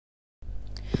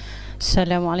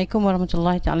Assalamualaikum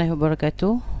warahmatullahi ta'ala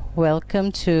wabarakatuh. Welcome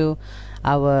to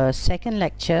our second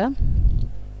lecture,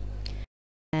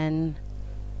 and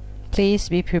please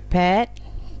be prepared.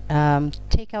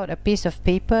 Take out a piece of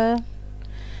paper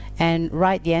and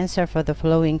write the answer for the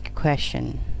following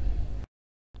question.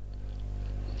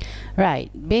 Right,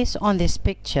 based on this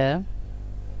picture,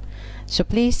 so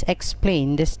please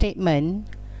explain the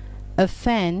statement: a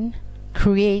fan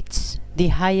creates the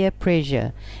higher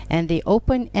pressure and the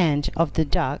open end of the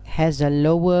duct has a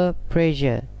lower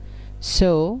pressure,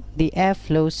 so the air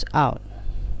flows out.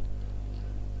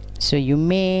 So you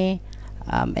may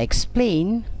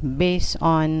explain based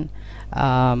on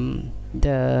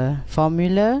the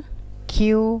formula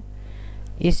Q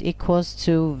is equals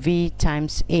to V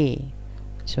times A.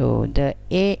 So the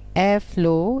air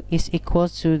flow is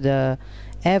equals to the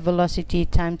air velocity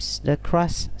times the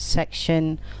cross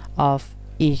section of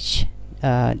each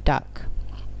duct.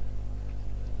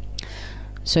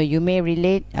 So you may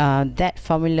relate that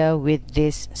formula with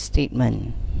this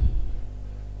statement.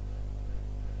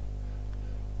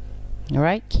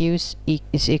 Alright, Q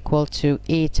is equal to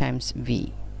A times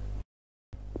V.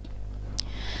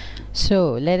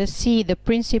 So let us see the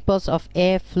principles of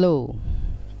airflow.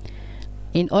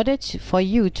 In order for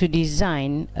you to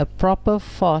design a proper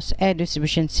force air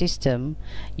distribution system,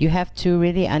 you have to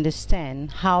really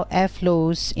understand how air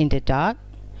flows in the duct,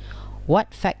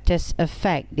 what factors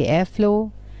affect the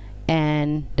airflow,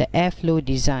 and the airflow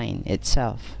design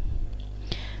itself.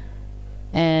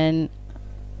 And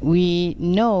we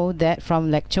know that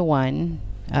from lecture 1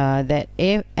 that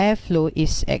airflow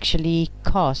is actually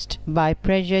caused by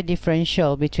pressure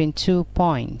differential between 2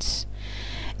 points,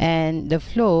 and the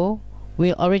flow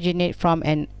will originate from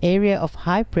an area of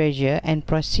high pressure and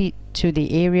proceed to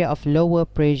the area of lower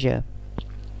pressure.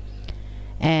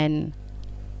 And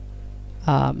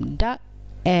duct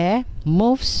air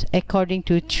moves according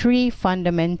to 3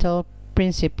 fundamental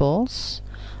principles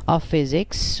of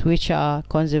physics, which are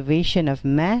conservation of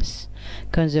mass,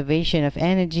 conservation of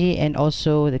energy, and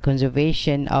also the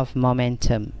conservation of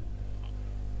momentum.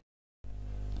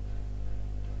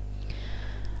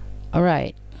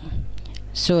 Alright,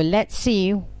 so let's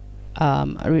see,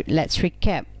 let's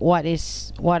recap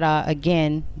what are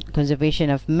again conservation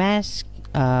of mass,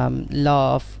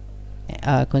 law of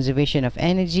conservation of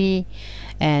energy,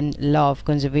 and law of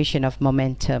conservation of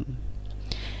momentum.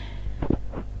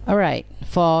 Alright,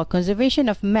 for conservation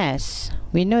of mass,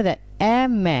 we know that air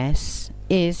mass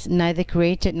is neither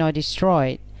created nor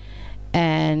destroyed,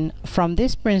 and from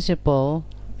this principle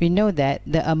we know that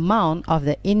the amount of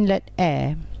the inlet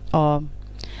air, or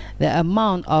the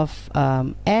amount of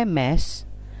air mass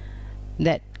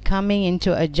that coming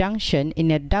into a junction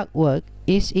in a ductwork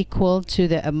is equal to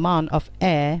the amount of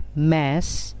air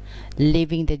mass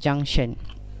leaving the junction.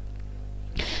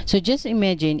 So just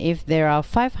imagine if there are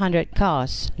 500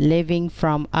 cars leaving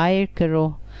from Air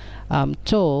Keruh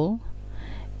toll,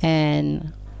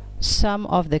 and some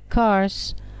of the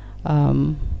cars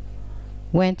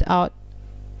went out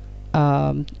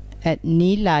at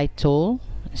Nilai toll,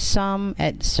 some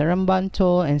at Seremban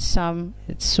toll, and some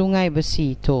at Sungai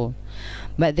Besi toll.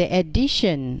 But the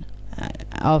addition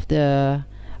of the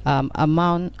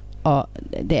amount, or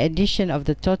the addition of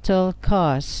the total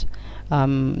cars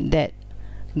that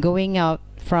going out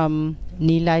from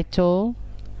Nilai toll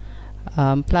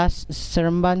plus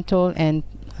Seremban toll and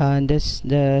the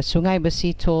Sungai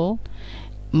Besi toll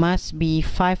must be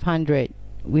 500,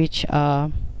 which are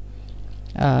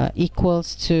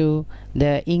equals to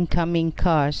the incoming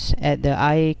cars at the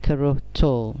Air Keruh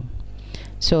toll.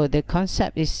 So the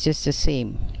concept is just the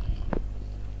same.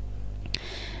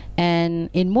 And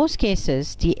in most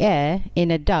cases, the air in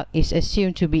a duct is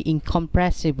assumed to be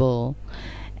incompressible,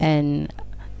 and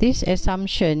this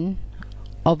assumption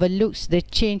overlooks the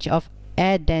change of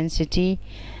air density,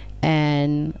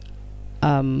 and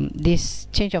this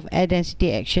change of air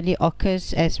density actually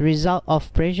occurs as a result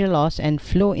of pressure loss and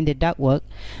flow in the ductwork,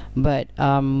 but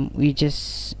we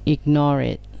just ignore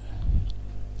it.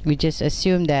 We just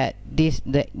assume that the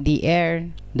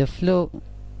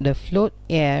float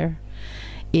air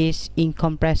is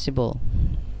incompressible.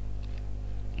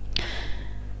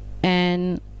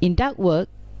 And in ductwork,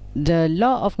 the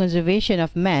law of conservation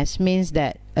of mass means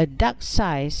that a duct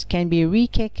size can be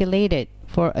recalculated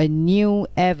for a new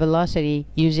air velocity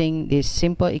using this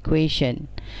simple equation.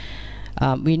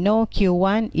 We know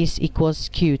Q1 is equals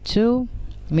Q2,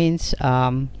 means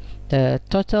the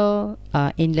total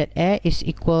inlet air is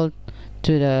equal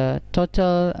to the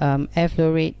total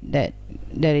airflow rate that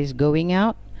is going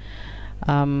out.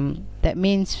 That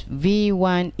means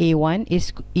V1A1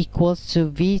 is equals to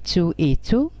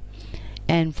V2A2,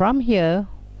 and from here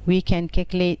we can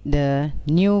calculate the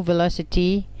new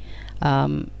velocity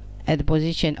at the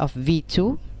position of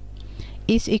V2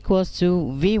 is equals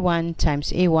to V1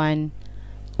 times A1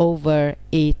 over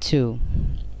A2,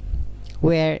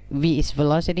 where V is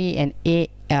velocity and A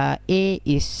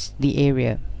is the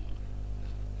area.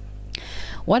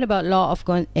 What about law of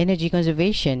energy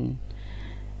conservation?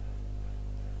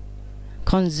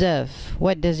 Conserve.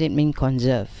 What does it mean,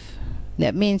 conserve?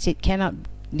 That means it cannot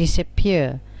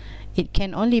disappear. It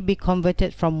can only be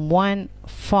converted from one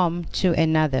form to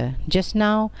another. Just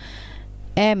now,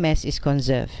 air mass is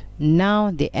conserved.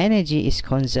 Now the energy is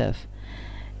conserved.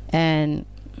 And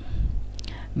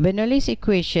Bernoulli's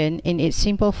equation in its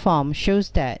simple form shows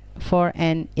that for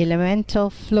an elemental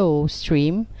flow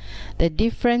stream, the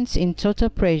difference in total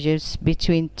pressures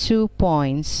between 2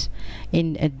 points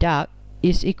in a duct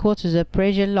is equal to the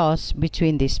pressure loss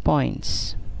between these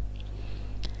points.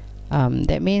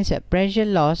 That means that pressure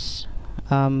loss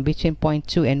between point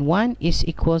 2 and 1 is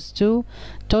equals to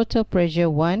total pressure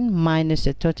 1 minus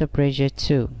the total pressure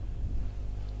 2.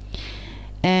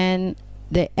 And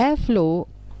the airflow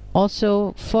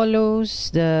also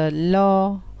follows the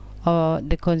law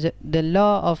the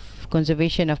law of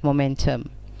conservation of momentum.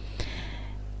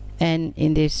 And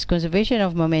in this conservation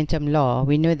of momentum law,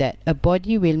 we know that a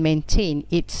body will maintain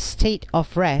its state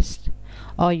of rest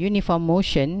or uniform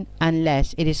motion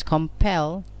unless it is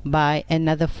compelled by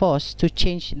another force to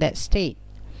change that state.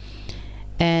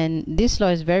 And this law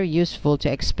is very useful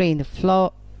to explain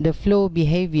the flow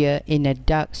behavior in a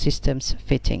duct system's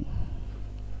fitting.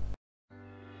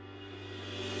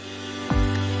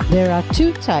 There are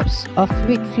two types of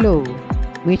fluid flow,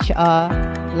 which are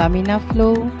laminar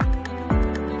flow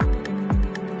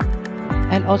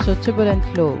and also turbulent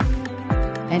flow.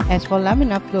 And as for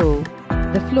laminar flow,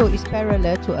 the flow is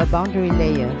parallel to a boundary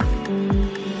layer.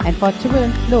 And for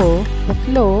turbulent flow, the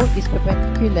flow is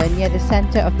perpendicular near the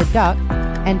center of the duct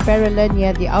and parallel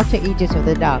near the outer edges of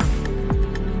the duct.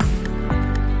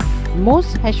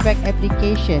 Most HVAC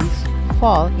applications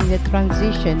fall in the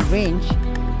transition range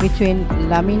between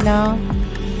laminar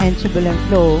and turbulent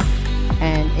flow,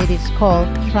 and it is called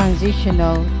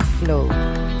transitional flow.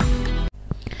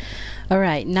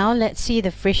 Alright, now let's see the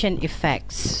friction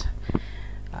effects.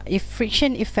 If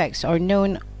friction effects are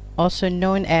also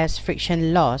known as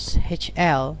friction loss,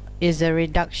 HL, is a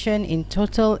reduction in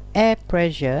total air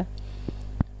pressure,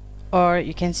 or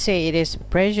you can say it is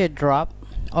pressure drop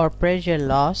or pressure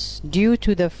loss due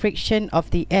to the friction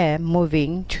of the air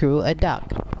moving through a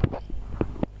duct.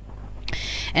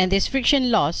 And this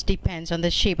friction loss depends on the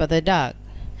shape of the duct.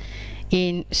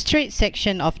 In straight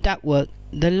section of ductwork,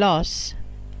 the loss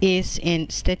is in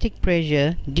static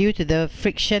pressure due to the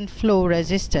friction flow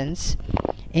resistance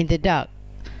in the duct,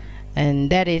 and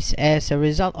that is as a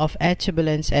result of air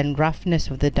turbulence and roughness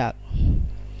of the duct.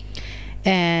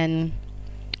 And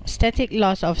static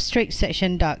loss of straight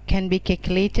section duct can be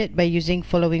calculated by using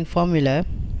following formula,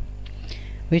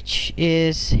 which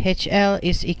is HL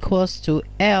is equals to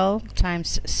L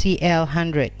times CL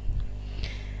 100.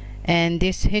 And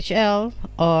this HL,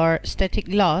 or static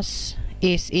loss,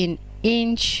 is in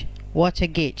inch water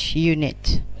gauge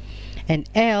unit, and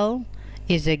L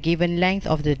is a given length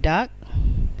of the duct,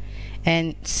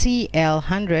 and CL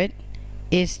 100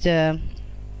 is the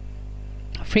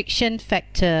friction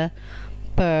factor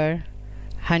per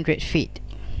 100 feet.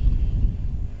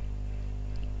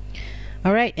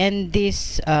 Alright, and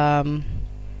this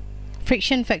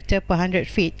friction factor per 100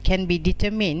 feet can be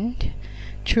determined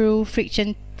through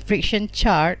friction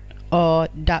chart or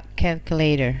duct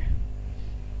calculator.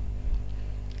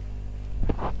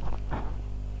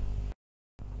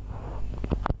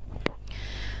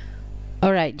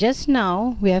 Alright, just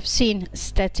now we have seen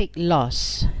static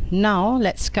loss. Now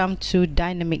let's come to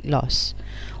dynamic loss.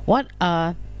 What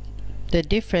are the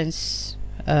differences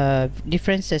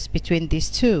between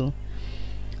these two?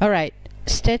 Alright,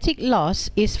 static loss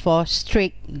is for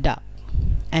straight duct,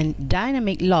 and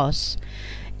dynamic loss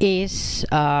is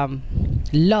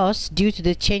loss due to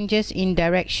the changes in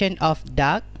direction of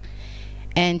duct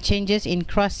and changes in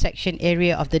cross-section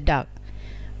area of the duct,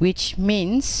 which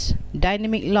means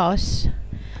dynamic loss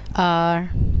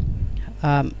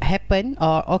happen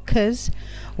or occurs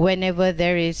whenever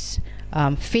there is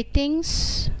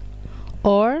fittings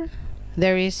or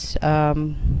there is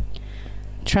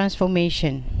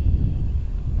transformation.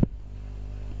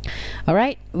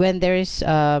 Alright, when there is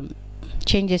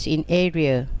changes in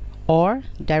area or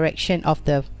direction of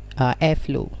the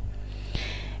airflow.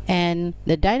 And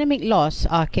the dynamic loss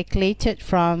are calculated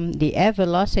from the air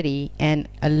velocity and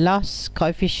a loss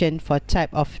coefficient for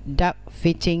type of duct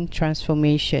fitting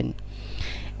transformation.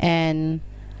 And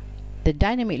the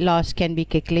dynamic loss can be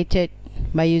calculated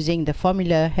by using the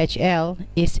formula HL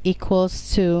is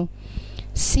equals to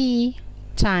C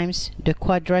times the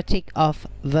quadratic of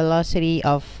velocity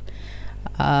of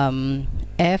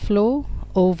airflow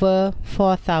over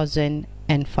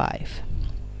 4005.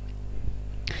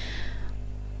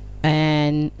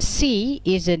 And C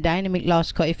is the dynamic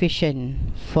loss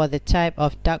coefficient for the type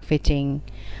of duct fitting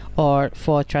or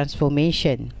for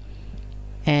transformation.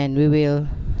 And we will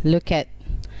look at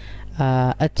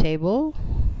a table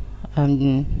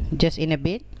just in a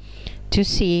bit to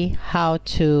see how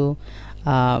to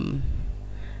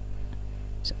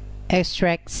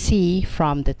extract C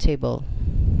from the table.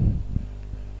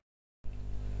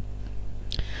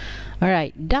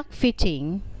 Alright, duct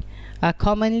fitting are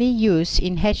commonly used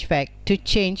in HVAC to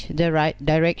change the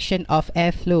direction of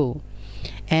airflow,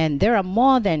 and there are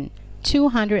more than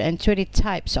 220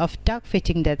 types of duct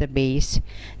fitting database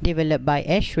developed by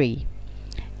ASHRAE,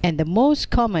 and the most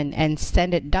common and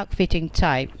standard duct fitting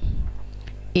type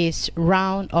is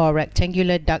round or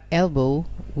rectangular duct elbow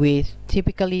with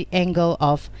typically angle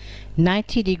of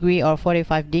 90 degree or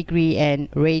 45 degree and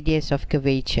radius of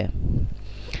curvature.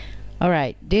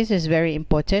 Alright, this is very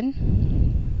important.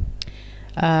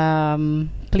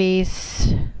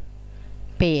 Please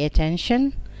pay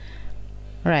attention.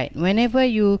 Right, whenever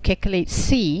you calculate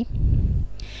C,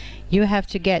 you have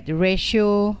to get the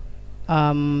ratio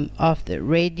of the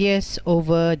radius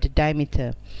over the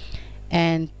diameter,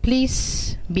 and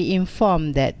please be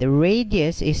informed that the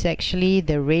radius is actually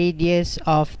the radius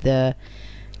of the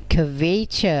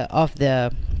curvature of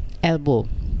the elbow,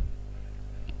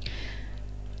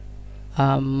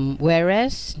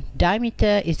 whereas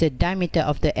diameter is the diameter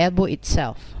of the elbow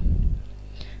itself.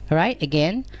 Alright,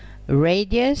 again,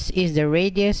 radius is the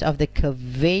radius of the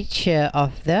curvature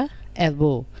of the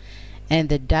elbow, and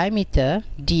the diameter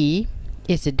D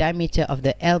is the diameter of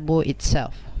the elbow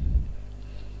itself.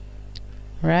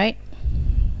 Right?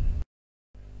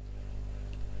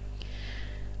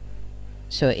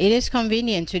 So it is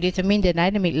convenient to determine the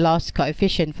dynamic loss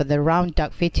coefficient for the round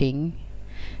duct fitting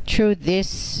through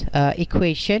this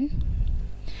equation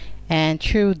and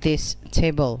through this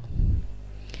table.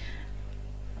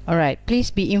 Alright,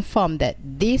 please be informed that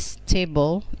this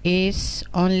table is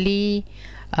only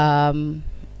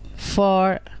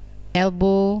for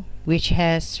elbow which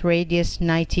has radius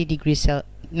 90 degree.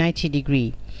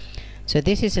 So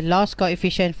this is a loss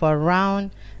coefficient for round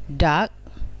duct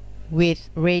with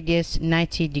radius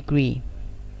 90 degree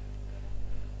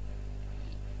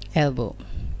elbow.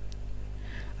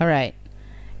 Alright,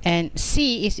 and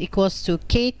C is equals to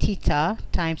K theta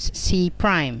times C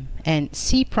prime, and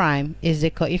C prime is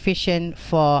the coefficient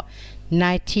for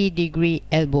 90 degree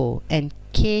elbow, and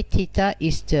K theta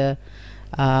is the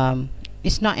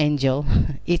it's not angle,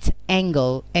 it's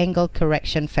angle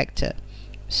correction factor.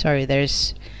 Sorry,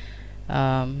 there's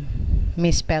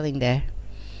misspelling there.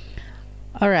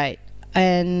 Alright,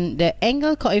 and the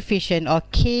angle coefficient or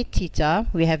K theta,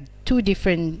 we have two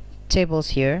different tables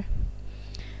here,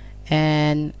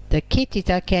 and the K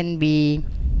theta can be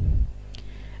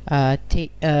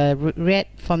read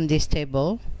from this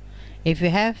table. If you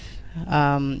have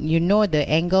you know the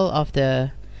angle of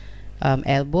the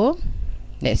elbow,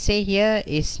 let's say here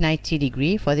is 90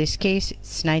 degree. For this case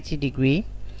it's 90 degree,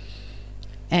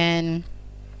 and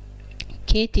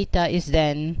K theta is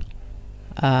then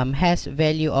has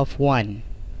value of 1.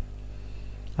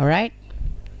 Alright,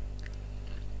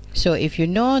 so if you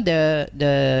know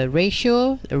the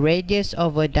ratio, the radius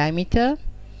over diameter,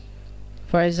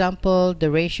 for example the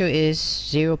ratio is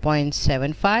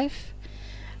 0.75,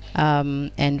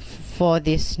 and for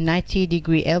this 90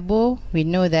 degree elbow we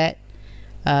know that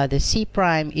the C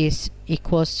prime is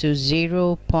equals to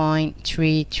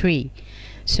 0.33.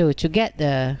 so to get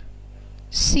the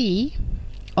C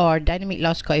or dynamic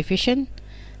loss coefficient,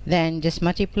 then just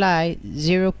multiply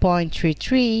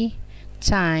 0.33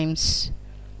 times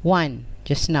 1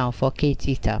 just now for K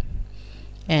theta,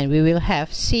 and we will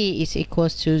have C is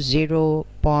equals to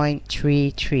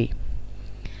 0.33.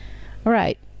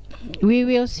 Alright, we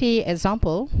will see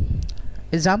examples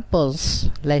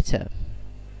later.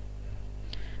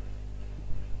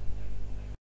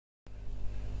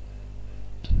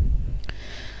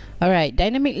 Alright,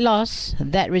 dynamic loss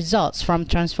that results from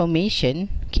transformation.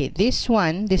 Okay, this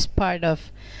part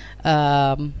of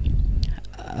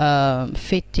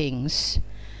fittings,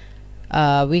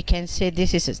 we can say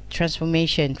this is a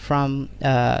transformation from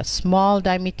small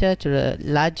diameter to a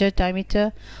larger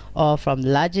diameter, or from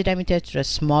larger diameter to a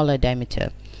smaller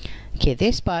diameter. Okay,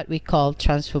 this part we call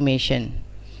transformation,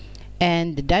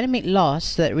 And the dynamic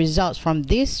loss that results from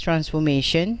this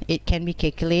transformation, it can be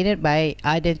calculated by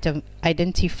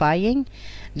identifying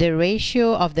the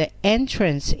ratio of the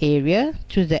entrance area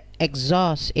to the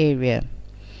exhaust area.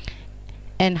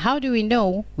 And how do we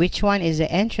know which one is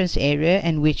the entrance area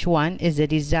and which one is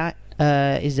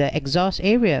the exhaust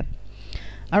area?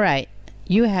 All right,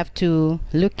 you have to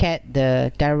look at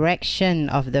the direction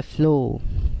of the flow.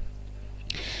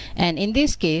 And in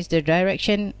this case, the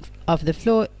direction of the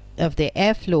flow of the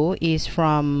airflow is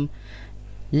from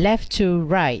left to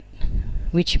right,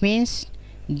 which means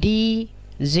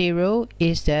D0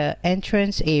 is the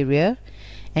entrance area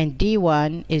and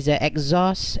D1 is the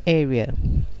exhaust area.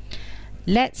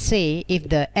 Let's say if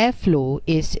the airflow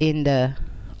is in the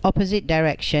opposite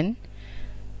direction,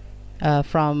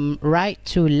 from right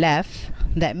to left,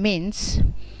 that means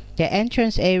the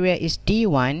entrance area is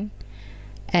D1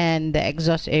 and the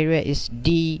exhaust area is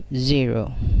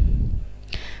D0.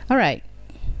 Alright,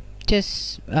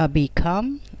 just be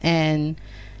calm and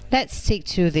let's stick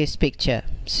to this picture.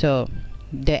 So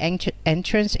the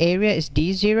entrance area is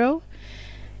D0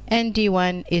 and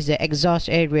D1 is the exhaust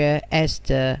area as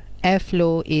the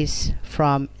airflow is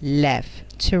from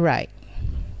left to right.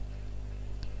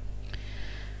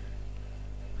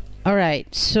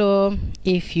 Alright, so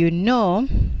if you know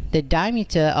the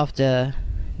diameter of the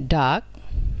duct,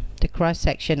 the cross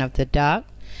section of the duct,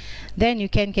 then you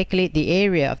can calculate the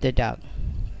area of the duct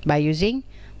by using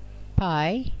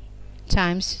pi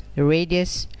times the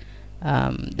radius,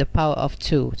 the power of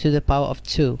 2 to the power of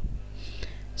 2.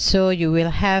 So you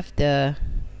will have the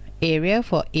area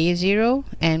for A0,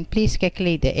 and please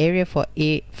calculate the area for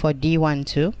D1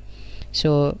 too.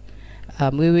 So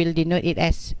we will denote it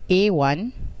as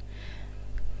A1.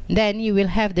 Then you will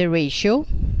have the ratio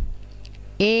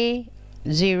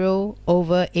A0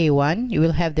 over A1. You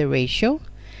will have the ratio.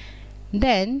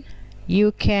 Then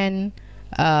you can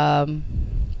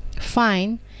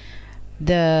find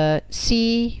the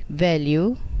C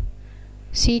theta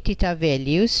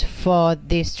values for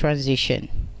this transition.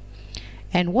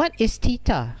 And what is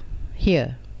theta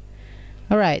here?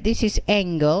 Alright, this is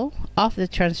angle of the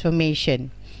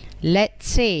transformation. Let's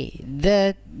say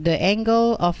the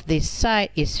angle of this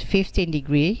side is 15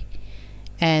 degree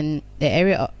and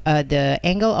the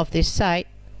angle of this side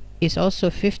is also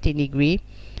 15 degree.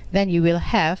 Then you will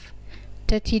have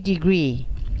 30 degree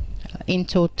in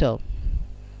total.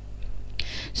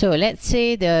 So let's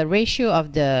say the ratio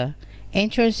of the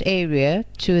entrance area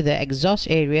to the exhaust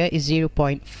area is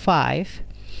 0.5,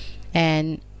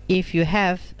 and if you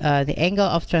have the angle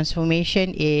of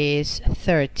transformation is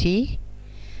 30,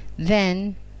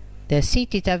 then the C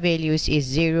theta values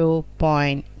is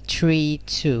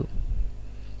 0.32.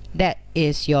 That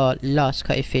is your loss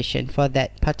coefficient for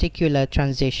that particular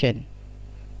transition.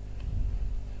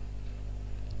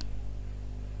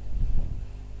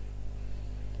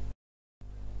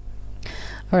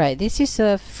 Alright, this is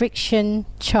a friction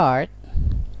chart,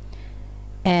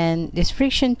 and this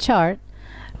friction chart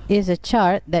is a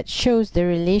chart that shows the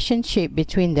relationship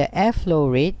between the airflow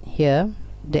rate here,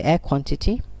 the air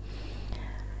quantity,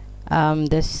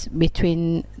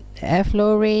 between the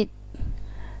airflow rate,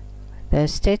 the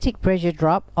static pressure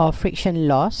drop or friction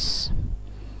loss,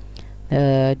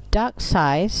 the duct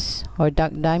size or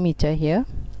duct diameter here,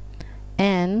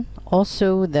 and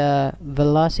also the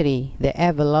velocity, the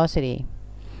air velocity.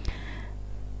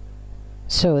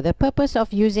 So the purpose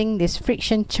of using this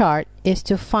friction chart is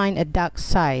to find a duct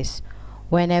size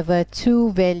whenever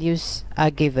two values are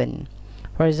given.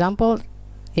 For example,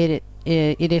 it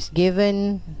is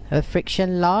given a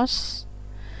friction loss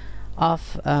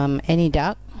of any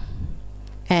duct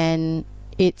and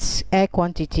its air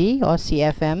quantity or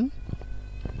CFM.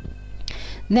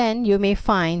 Then you may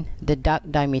find the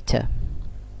duct diameter.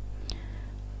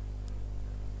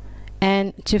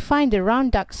 And to find the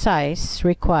round duct size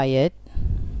required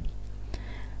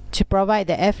to provide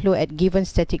the airflow at given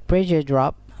static pressure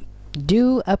drop,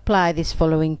 do apply these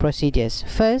following procedures.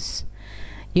 First,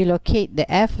 you locate the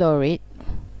airflow rate.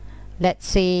 Let's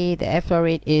say the airflow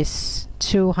rate is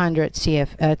 2000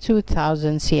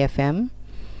 CFM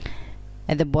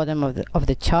at the bottom of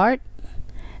the chart.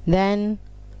 Then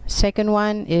second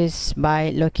one is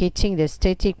by locating the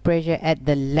static pressure at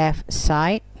the left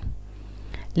side.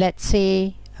 Let's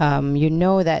say you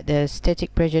know that the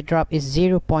static pressure drop is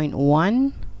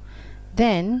 0.1.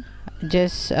 Then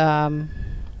just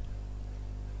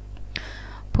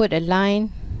put a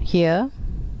line here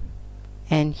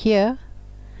and here,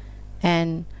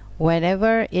 and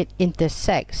whenever it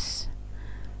intersects,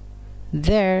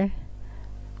 there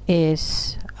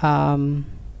is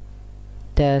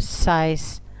the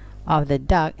size of the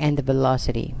duct and the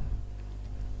velocity.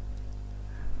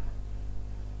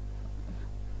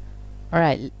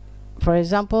 Alright, for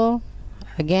example,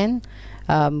 again,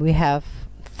 we have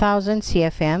 1000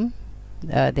 CFM,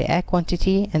 the air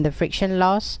quantity, and the friction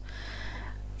loss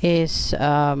is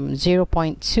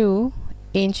 0.2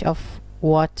 inch of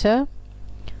water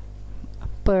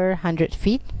per 100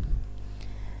 feet.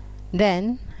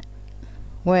 Then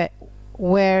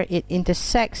where it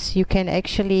intersects, you can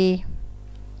actually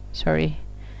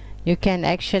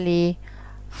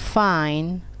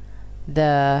find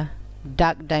the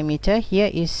duct diameter. Here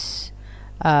is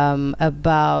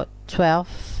about 12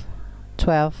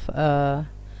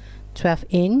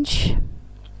 inch,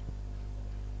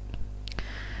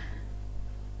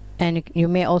 and you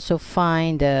may also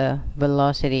find the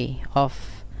velocity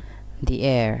of the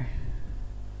air.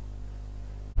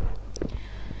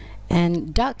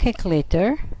 And duct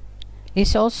calculator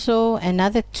is also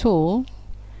another tool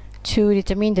to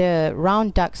determine the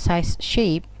round duct size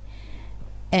shape.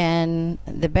 And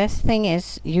the best thing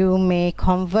is you may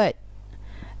convert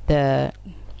the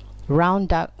round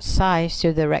duct size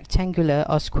to the rectangular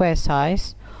or square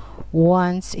size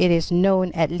once it is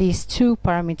known at least two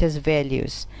parameters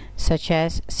values, such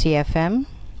as CFM,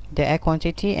 the air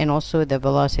quantity, and also the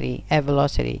velocity, air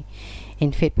velocity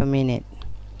in feet per minute.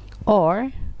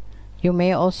 Or you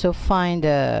may also find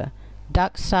the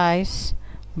duct size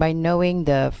by knowing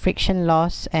the friction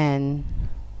loss and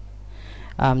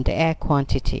the air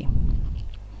quantity.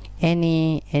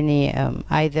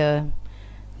 Either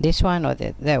this one or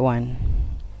that one.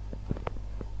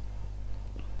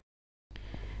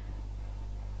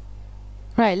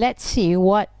 Right, let's see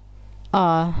what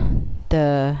are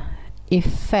the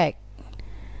effect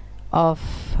of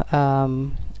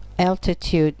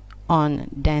altitude on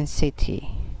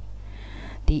density.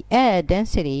 The air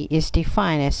density is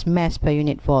defined as mass per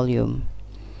unit volume,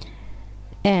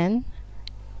 and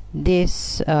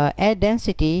this air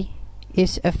density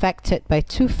is affected by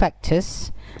two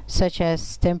factors, such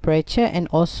as temperature and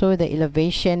also the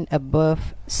elevation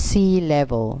above sea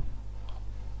level.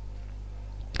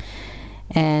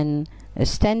 And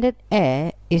standard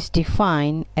air is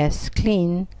defined as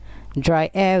clean, dry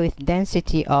air with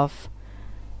density of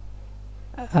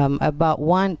about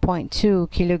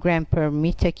 1.2 kilogram per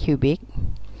meter cubic,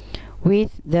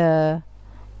 with the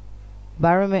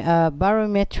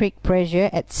barometric pressure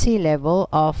at sea level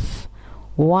of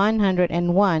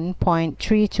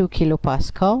 101.32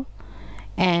 kilopascal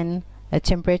and a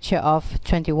temperature of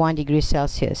 21 degrees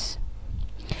Celsius.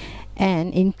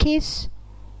 And in case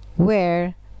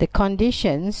where the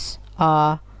conditions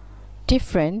are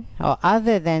different or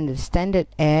other than the standard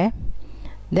air,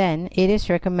 then it is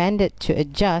recommended to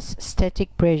adjust static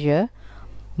pressure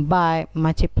by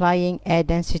multiplying air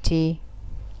density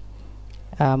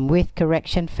with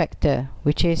correction factor,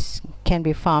 which can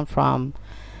be found from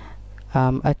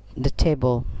the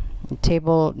table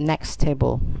next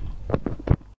table.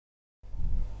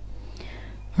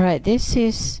 Right, this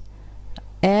is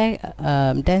air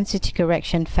density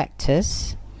correction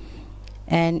factors,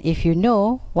 and if you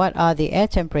know what are the air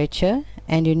temperature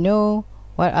and you know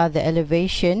what are the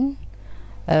elevation,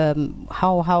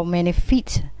 how many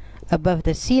feet above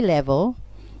the sea level,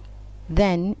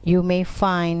 then you may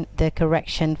find the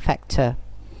correction factor.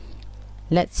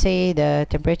 Let's say the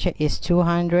temperature is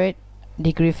 200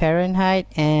 degree Fahrenheit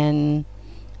and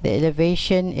the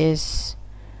elevation is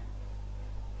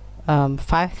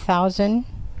 5,000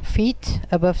 feet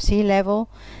above sea level,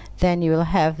 then you will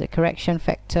have the correction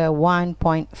factor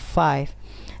 1.5.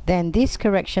 Then this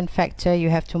correction factor you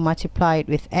have to multiply it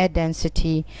with air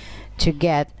density to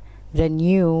get the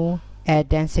new air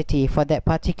density for that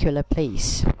particular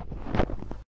place.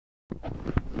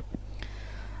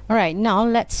 Alright, now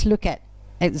let's look at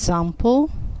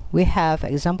example. We have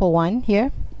example 1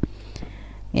 here.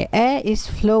 The air is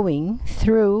flowing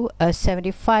through a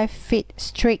 75 feet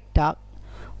straight duct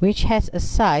which has a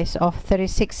size of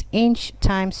 36 inch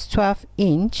times 12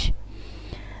 inch.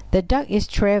 The duct is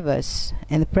traversed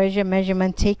and the pressure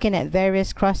measurement taken at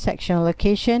various cross-sectional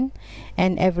location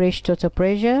and average total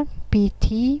pressure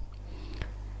PT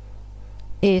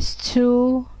is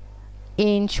 2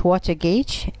 inch water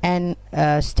gauge, and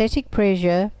static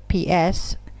pressure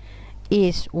PS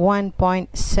is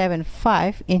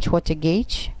 1.75 inch water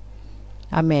gauge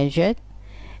are measured.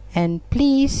 And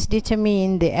please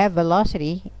determine the air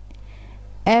velocity,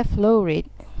 air flow rate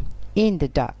in the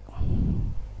duct.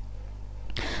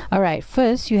 Alright,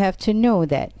 first you have to know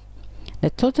that the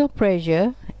total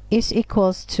pressure is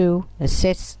equals to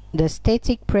the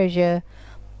static pressure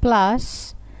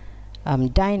plus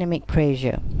dynamic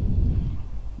pressure.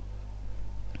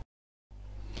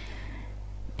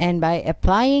 And by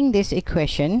applying this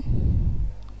equation,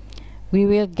 we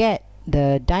will get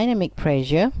the dynamic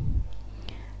pressure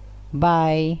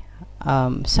by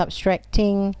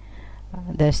subtracting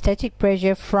the static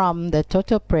pressure from the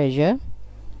total pressure,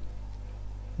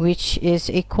 which is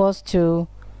equals to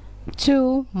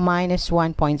 2 minus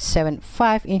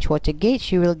 1.75 inch water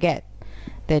gauge. You will get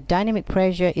the dynamic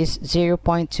pressure is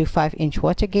 0.25 inch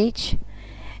water gauge,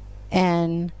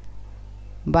 and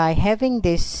by having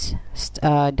this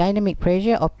dynamic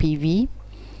pressure or PV,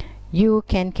 you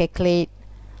can calculate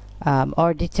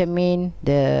or determine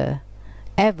the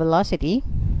air velocity,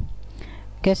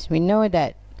 because we know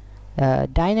that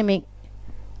dynamic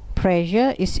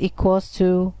pressure is equals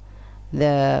to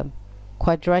the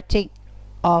quadratic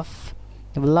of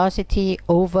velocity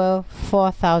over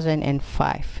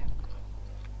 4005.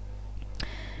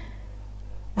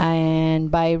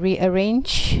 And by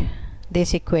rearrange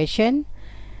this equation,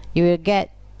 you will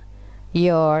get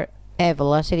your air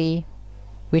velocity,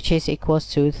 which is equals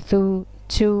to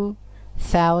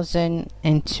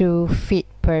 2,002 feet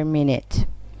per minute.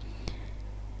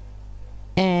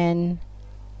 And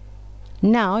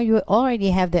now you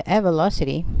already have the air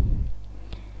velocity,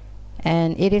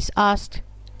 and it is asked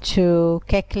to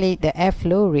calculate the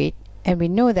airflow rate, and we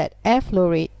know that airflow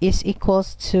rate is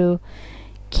equals to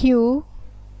Q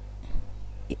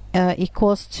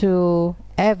equals to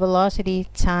air velocity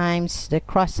times the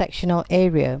cross-sectional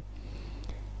area,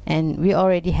 and we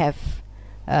already have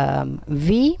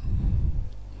V,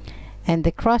 and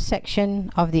the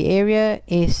cross-section of the area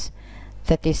is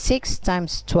 36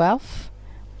 times 12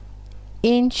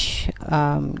 inch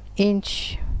to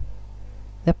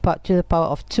the power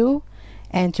of 2,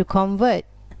 and to convert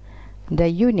the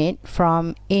unit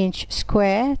from inch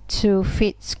square to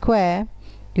feet square,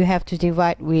 you have to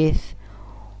divide with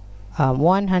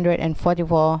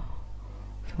 144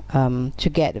 to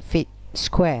get a feet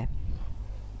square.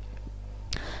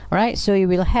 Alright, so you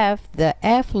will have the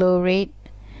airflow rate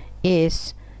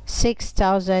is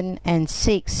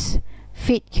 6,006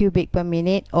 feet cubic per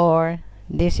minute, or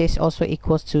this is also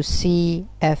equals to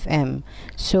CFM.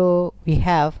 So we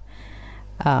have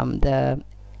the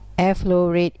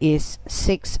airflow rate is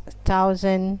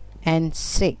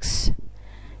 6,006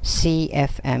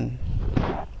 CFM.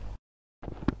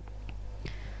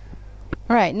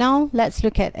 Alright, now let's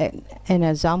look at an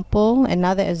example,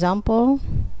 another example.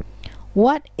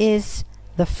 What is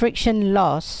the friction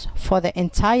loss for the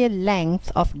entire length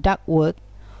of ductwork,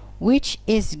 which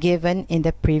is given in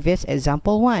the previous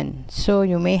example 1? So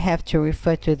you may have to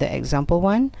refer to the example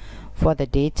 1 for the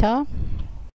data.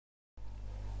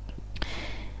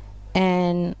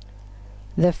 And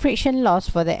the friction loss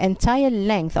for the entire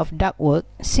length of ductwork,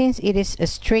 since it is a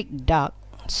straight duct,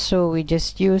 so we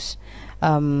just use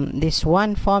this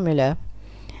one formula.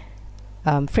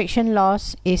 Friction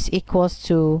loss is equals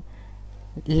to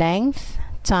length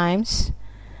times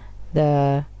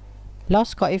the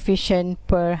loss coefficient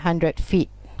per 100 feet.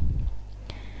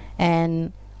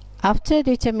 And after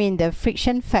determining the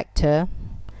friction factor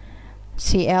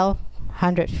CL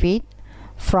 100 feet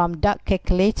from duct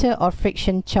calculator or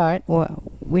friction chart, or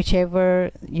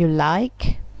whichever you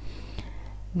like,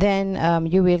 then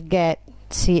you will get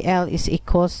CL is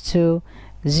equals to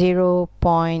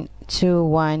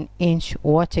 0.21 inch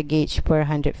water gauge per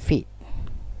 100 feet.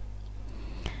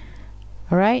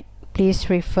 Alright, please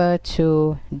refer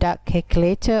to duct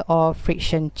calculator or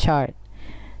friction chart.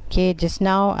 Okay, just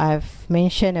now I've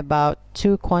mentioned about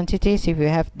two quantities. If you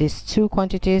have these two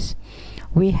quantities,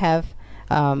 we have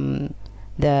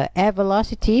the air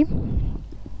velocity,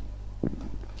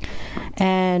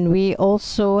 and we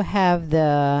also have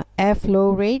the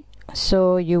airflow rate.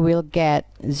 So you will get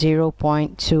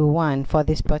 0.21 for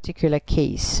this particular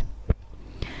case.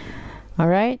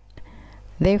 Alright,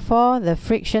 therefore the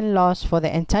friction loss for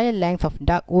the entire length of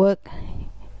ductwork,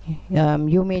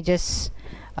 you may just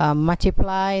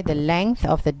multiply the length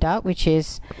of the duct, which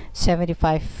is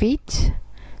 75 feet,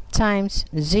 times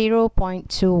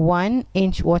 0.21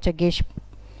 inch water gauge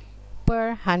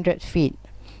per 100 feet.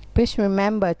 Please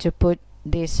remember to put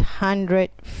this 100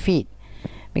 feet,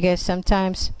 because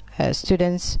sometimes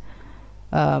students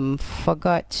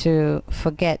forget to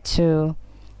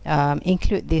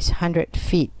include this 100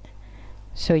 feet.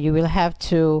 So you will have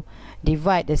to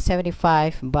divide the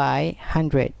 75 by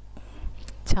 100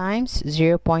 times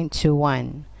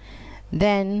 0.21.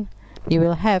 Then you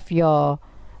will have your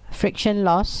friction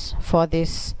loss for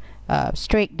this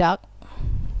straight duct,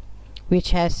 which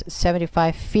has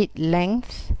 75 feet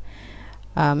length,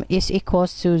 is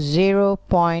equals to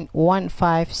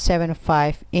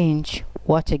 0.1575 inch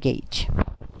water gauge.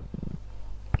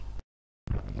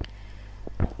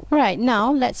 Alright,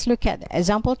 now let's look at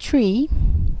example 3.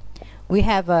 We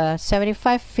have a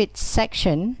 75 feet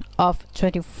section of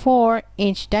 24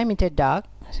 inch diameter duct.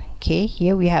 Okay,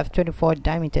 here we have 24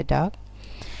 diameter duct,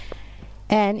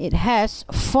 and it has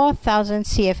 4,000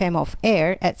 CFM of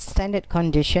air at standard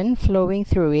condition flowing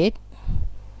through it,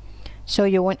 so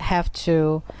you won't have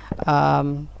to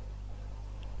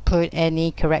put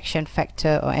any correction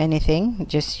factor or anything,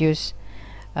 just use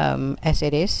as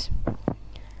it is.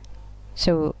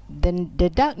 So then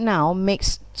the duct now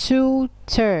makes two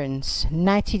turns,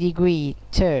 90-degree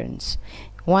turns.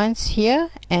 One's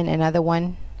here and another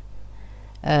one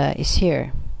is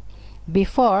here.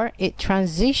 Before it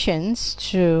transits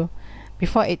to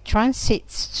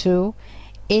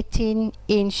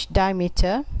 18-inch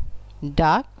diameter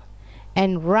duct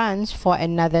and runs for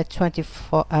another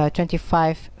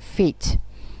 25 feet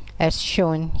as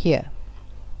shown here.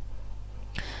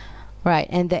 Right,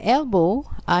 and the elbow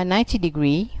are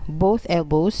 90-degree, both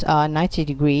elbows are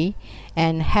 90-degree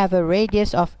and have a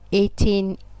radius of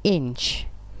 18-inch.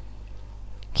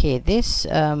 Okay, this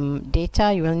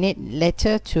data you will need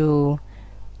later to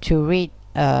read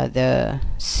the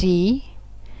C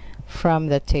from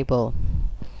the table.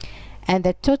 And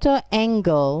the total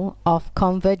angle of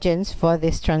convergence for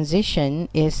this transition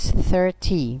is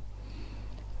 30.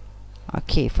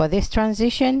 Okay, for this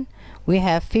transition we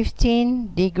have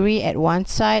 15-degree at one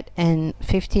side and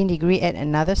 15-degree at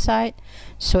another side,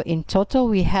 so in total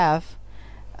we have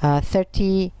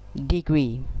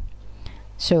 30-degree.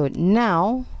 So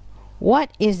now,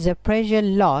 what is the pressure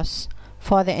loss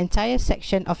for the entire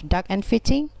section of duct and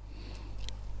fitting?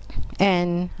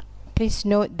 And please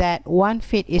note that 1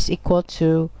 feet is equals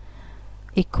to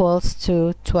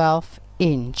 12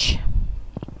 inch.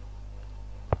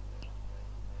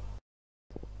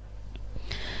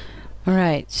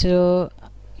 Alright, so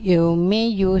you may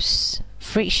use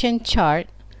friction chart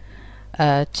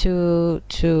to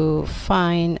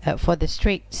find for the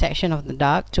straight section of the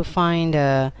duct to find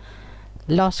the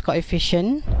loss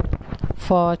coefficient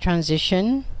for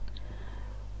transition,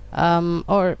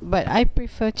 but I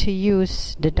prefer to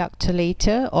use the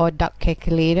ductilator or duct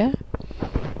calculator,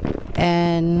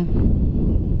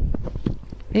 and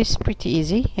it's pretty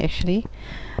easy actually.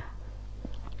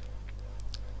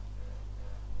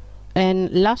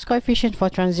 And loss coefficient for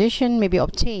transition may be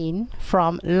obtained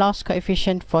from loss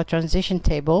coefficient for transition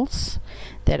tables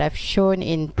that I've shown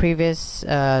in previous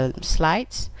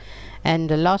slides, and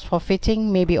the loss for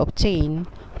fitting may be obtained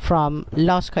from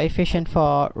loss coefficient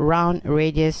for round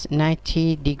radius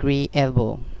 90-degree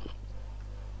elbow.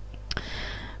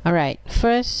 Alright,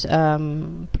 first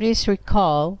please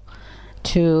recall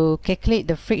to calculate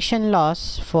the friction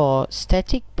loss for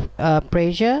static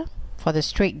pressure for the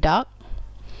straight duct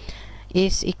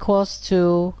is equals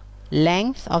to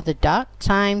length of the duct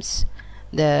times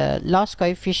the loss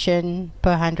coefficient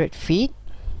per 100 feet.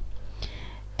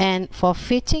 And for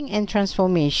fitting and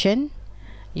transformation,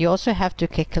 you also have to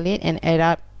calculate and add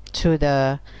up to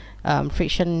the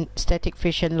static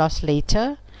friction loss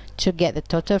later to get the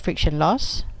total friction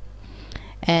loss.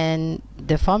 And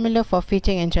the formula for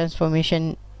fitting and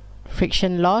transformation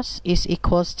friction loss is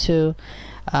equals to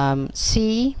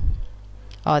C,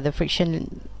 or the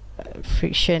friction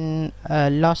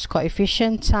loss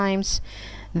coefficient, times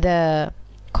the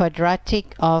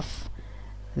quadratic of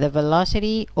the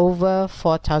velocity over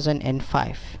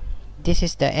 4005. This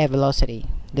is the air velocity,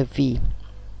 the V.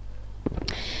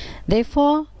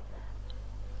 Therefore,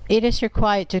 it is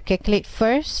required to calculate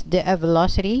first the air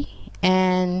velocity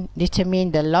and determine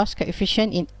the loss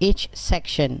coefficient in each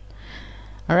section.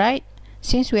 Alright,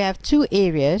 since we have two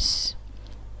areas,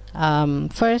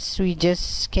 first we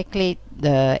just calculate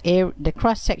the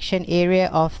cross-section area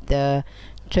of the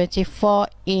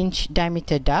 24-inch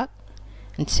diameter duct,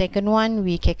 and second one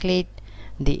we calculate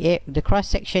the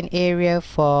cross-section area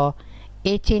for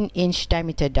 18-inch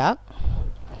diameter duct,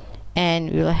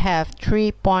 and we'll have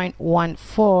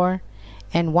 3.14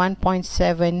 and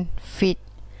 1.7 feet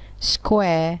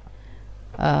square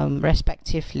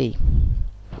respectively.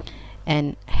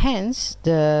 And hence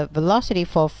the velocity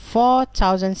for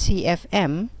 4,000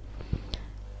 CFM,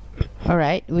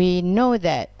 alright, we know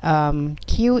that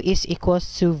Q is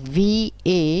equals to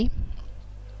VA,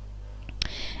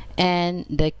 and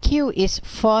the Q is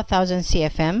 4,000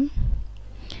 CFM,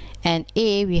 and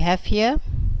A we have here,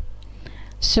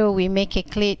 so we may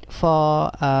calculate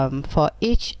for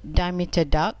each diameter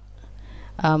duct,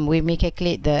 we may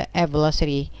calculate the air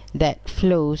velocity that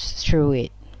flows through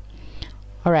it.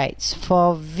 Alright,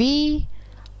 for V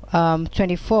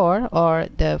 24, or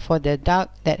for the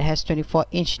duct that has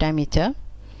 24-inch diameter,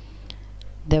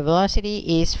 the velocity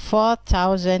is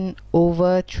 4,000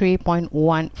 over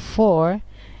 3.14,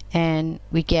 and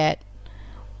we get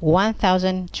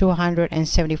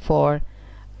 1,274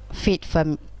 feet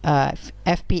from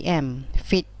FPM,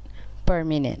 feet per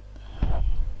minute.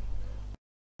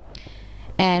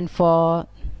 And for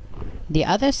the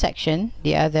other section,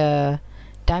 the other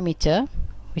diameter,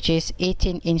 which is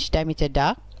 18-inch diameter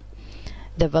duct,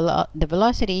 the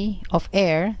velocity of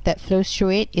air that flows through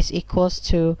it is equals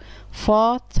to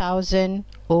 4,000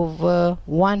 over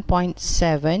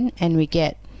 1.7, and we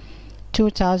get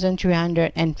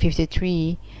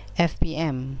 2,353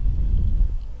 fpm.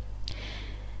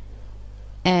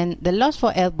 And the loss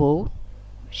for elbow,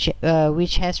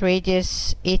 which has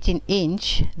radius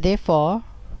 18-inch, therefore,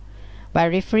 by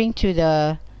referring to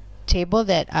the table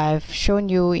that I've shown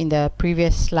you in the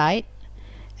previous slide,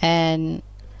 and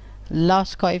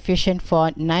loss coefficient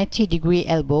for 90-degree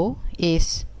elbow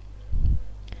is,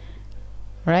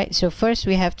 right, so first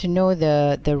we have to know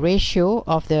the ratio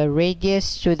of the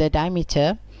radius to the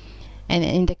diameter, and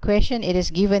in the question it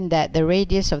is given that the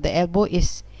radius of the elbow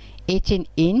is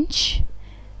 18-inch,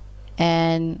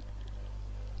 and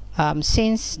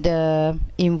since the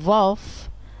involved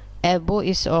elbow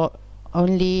is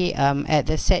only at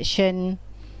the section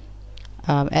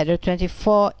at the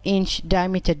 24-inch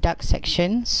diameter duct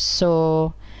section,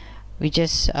 so we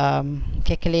just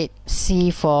calculate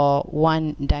C for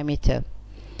one diameter,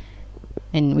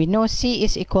 and we know C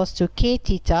is equals to K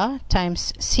theta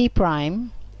times C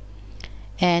prime,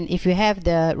 and if you have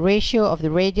the ratio of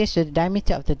the radius to the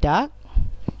diameter of the duct,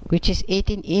 which is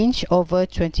 18-inch over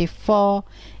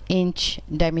 24-inch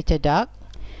diameter duct,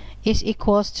 is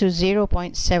equals to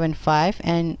 0.75,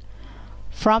 and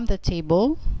from the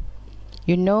table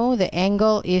you know the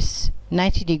angle is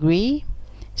 90 degree,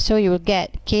 so you will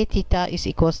get K theta is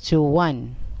equals to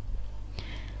 1.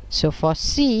 So for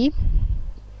C,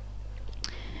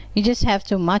 you just have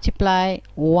to multiply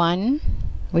 1,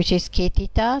 which is K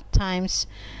theta, times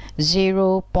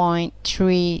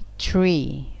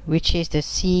 0.33, which is the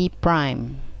C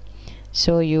prime.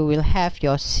 So you will have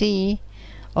your C,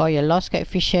 or your loss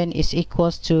coefficient, is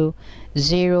equals to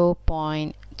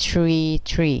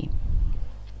 0.33.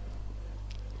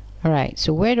 Alright,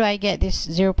 so where do I get this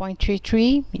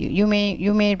 0.33? You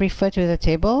may refer to the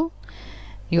table.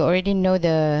 You already know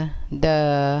the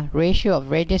ratio of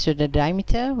radius to the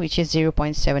diameter, which is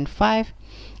 0.75,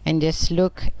 and just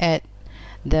look at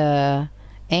the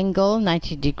angle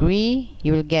 90 degree,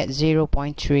 you will get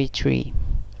 0.33.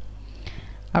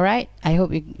 Alright, I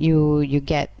hope you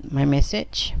get my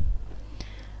message.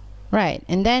 Right,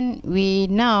 and then we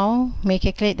now may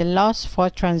calculate the loss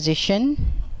for transition.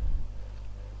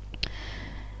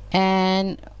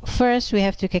 And first we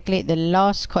have to calculate the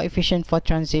loss coefficient for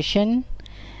transition,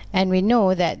 and we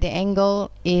know that the angle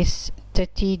is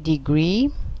 30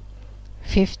 degree,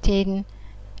 15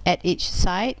 at each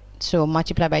side, so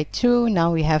multiply by 2,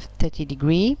 now we have 30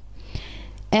 degree,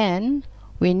 and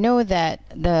we know that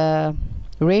the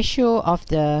ratio of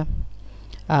the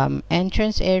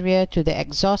entrance area to the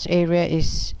exhaust area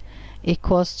is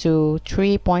equals to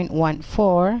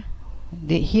 3.14.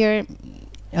 Here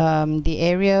the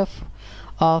area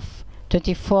of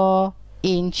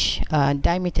 24-inch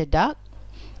diameter duct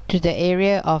to the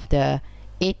area of the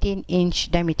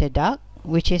 18-inch diameter duct,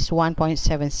 which is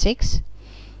 1.76.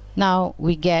 Now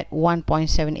we get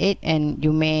 1.78, and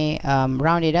you may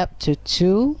round it up to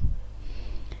 2.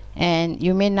 And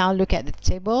you may now look at the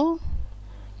table.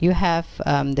 You have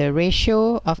the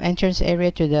ratio of entrance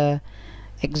area to the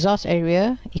exhaust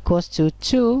area equals to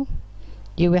 2.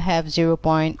 You will have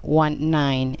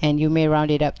 0.19, and you may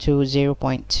round it up to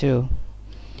 0.2,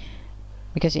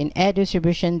 because in air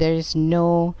distribution there is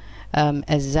no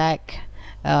exact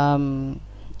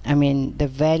I mean, the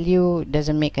value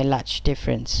doesn't make a large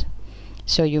difference,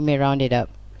 so you may round it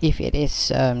up if it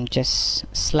is just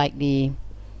slightly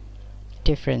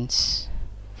difference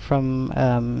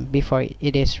from before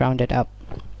it is rounded up.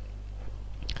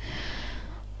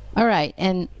 Alright,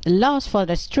 and loss for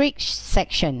the straight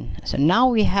section. So now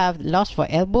we have loss for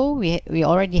elbow. We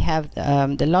already have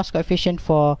the loss coefficient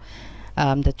for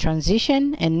the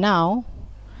transition, and now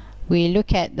we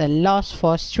look at the loss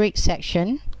for straight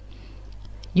section.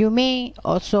 You may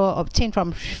also obtain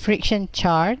from friction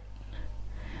chart,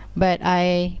 but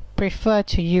I prefer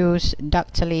to use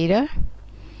ductilator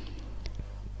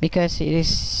because it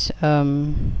is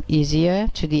easier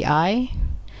to the eye.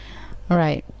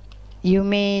 Alright, you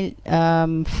may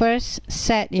first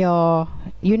set your,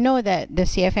 you know that the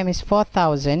CFM is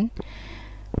 4,000,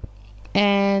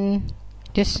 and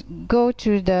just go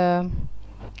to the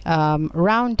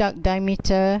round duct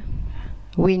diameter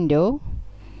window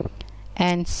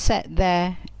and set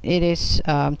there it is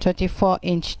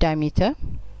 24-inch diameter.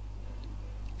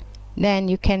 Then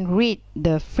you can read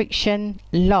the friction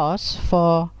loss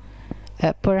for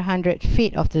per 100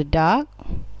 feet of the duct,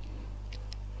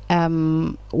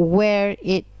 where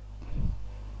it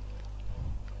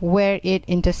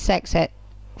intersects at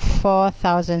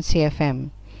 4000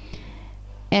 CFM,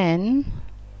 and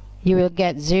you will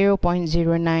get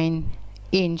 0.09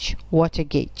 inch water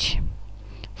gauge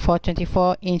for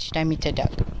 24-inch diameter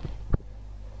duct.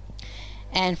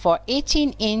 And for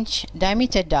 18-inch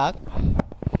diameter duct,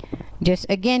 just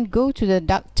again go to the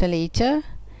ductilator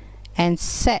and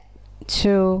set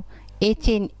to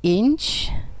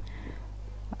 18-inch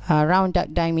round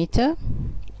duct diameter,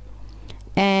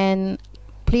 and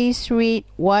please read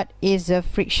what is the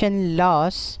friction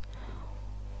loss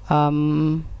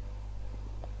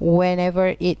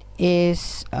whenever it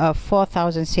is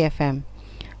 4000 CFM.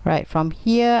 Right, from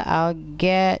here I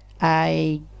get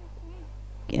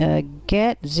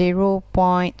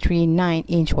 0.39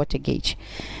 inch water gauge.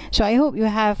 So I hope you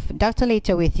have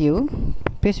ductilator with you.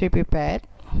 Please be prepared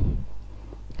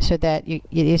so that it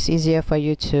is easier for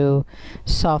you to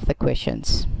solve the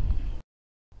questions.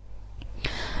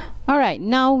 Alright,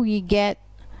 now we get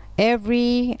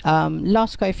every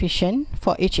loss coefficient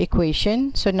for each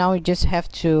equation. So now we just have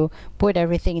to put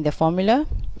everything in the formula.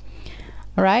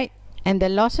 Alright, and the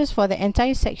losses for the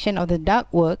entire section of the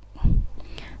ductwork.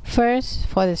 First,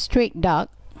 for the straight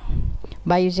duct,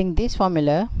 by using this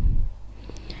formula,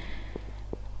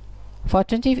 for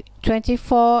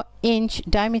 24-inch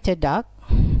diameter duct,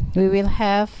 we will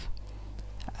have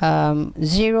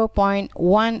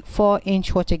 0.14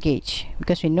 inch water gauge,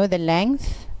 because we know the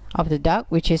length of the duct,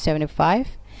 which is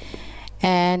 75,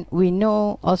 and we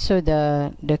know also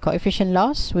the coefficient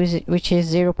loss, which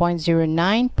is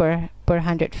 0.09 per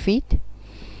 100 feet.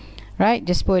 Right,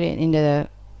 just put it in the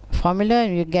formula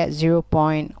and you get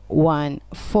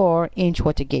 0.14 inch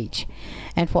water gauge.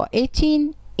 And for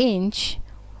 18-inch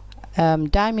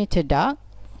diameter duct,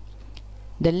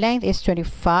 the length is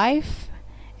 25,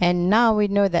 and now we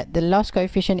know that the loss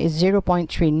coefficient is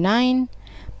 0.39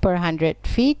 per 100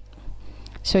 feet.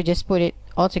 So just put it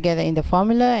all together in the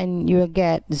formula and you will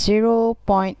get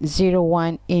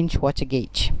 0.01 inch water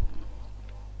gauge.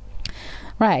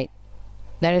 Right,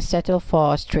 that is settled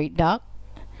for straight duct.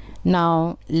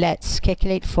 Now let's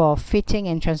calculate for fitting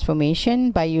and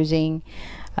transformation by using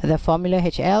the formula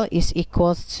HL is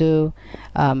equals to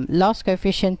loss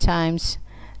coefficient times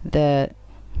the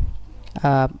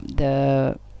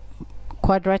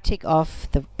quadratic of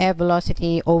the air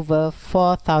velocity over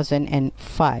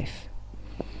 4005.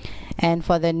 And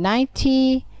for the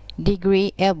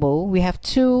 90-degree elbow, we have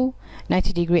two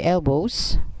 90-degree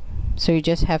elbows, so you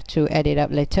just have to add it up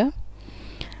later.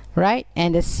 Right,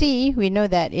 and the C, we know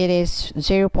that it is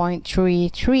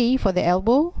 0.33 for the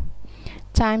elbow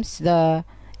times the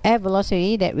air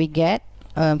velocity that we get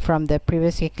from the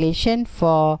previous calculation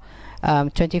for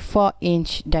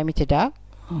 24-inch diameter duct,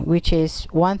 which is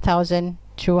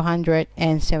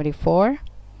 1274.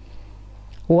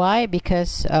 Why?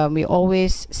 Because we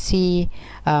always see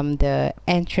the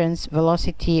entrance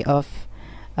velocity of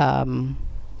the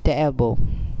elbow.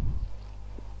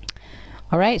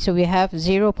 Alright, so we have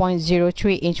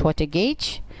 0.03 inch water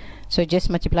gauge, so just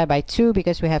multiply by 2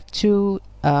 because we have two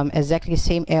exactly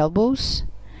same elbows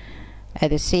at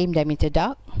the same diameter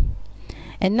duct.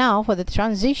 And now for the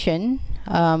transition,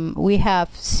 we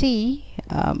have C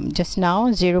just now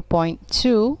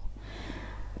 0.2,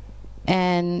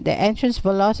 and the entrance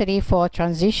velocity for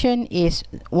transition is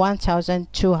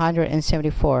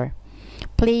 1274.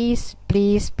 Please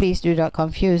do not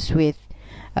confuse with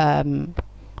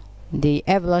the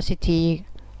air velocity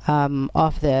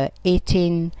of the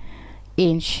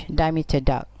 18-inch diameter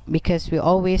duct, because we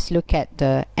always look at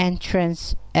the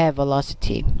entrance air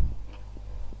velocity.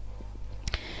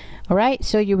 Alright,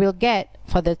 so you will get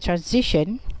for the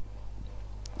transition,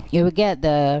 you will get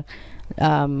the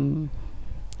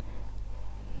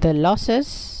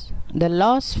losses. The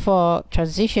loss for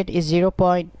transition is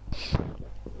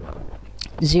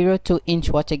 0.02 inch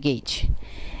water gauge,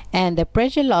 and the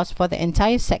pressure loss for the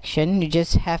entire section, you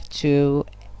just have to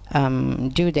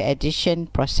do the addition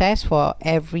process for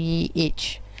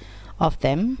each of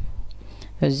them.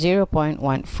 So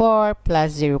 0.14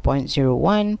 plus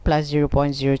 0.01 plus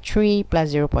 0.03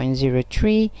 plus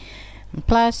 0.03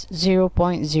 plus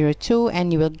 0.02,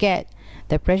 and you will get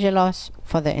the pressure loss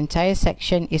for the entire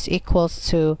section is equals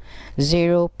to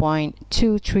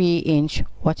 0.23 inch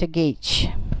water gauge.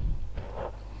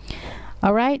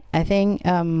 Alright, I think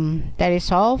that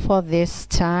is all for this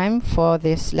time for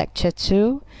this lecture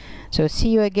 2. So see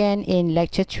you again in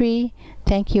lecture 3.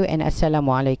 Thank you and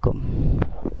Assalamu alaikum.